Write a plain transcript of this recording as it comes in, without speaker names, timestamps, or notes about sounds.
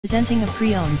Presenting a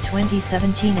pre-owned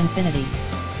 2017 Infiniti.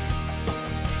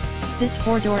 This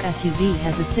 4-door SUV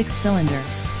has a 6-cylinder,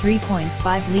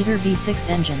 3.5-liter V6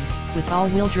 engine, with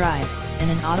all-wheel drive,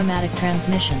 and an automatic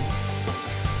transmission.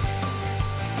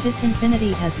 This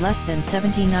Infiniti has less than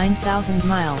 79,000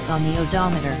 miles on the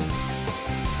odometer.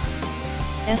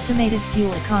 Estimated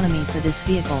fuel economy for this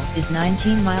vehicle is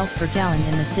 19 miles per gallon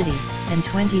in the city, and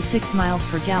 26 miles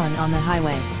per gallon on the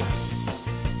highway.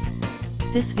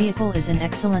 This vehicle is in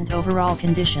excellent overall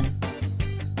condition.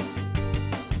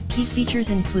 Key features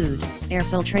include air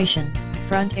filtration,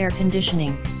 front air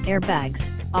conditioning, airbags,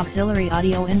 auxiliary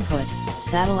audio input,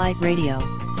 satellite radio,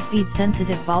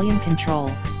 speed-sensitive volume control,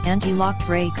 anti-lock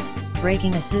brakes,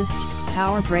 braking assist,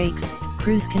 power brakes,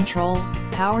 cruise control,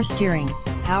 power steering,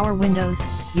 power windows,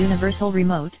 universal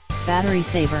remote, battery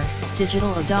saver,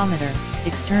 digital odometer,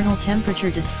 external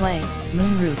temperature display,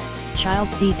 moonroof,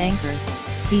 child seat anchors,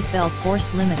 seat belt force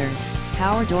limiters,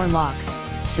 power door locks,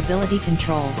 stability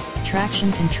control,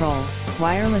 traction control,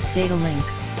 wireless data link,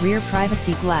 rear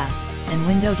privacy glass, and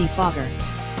window defogger.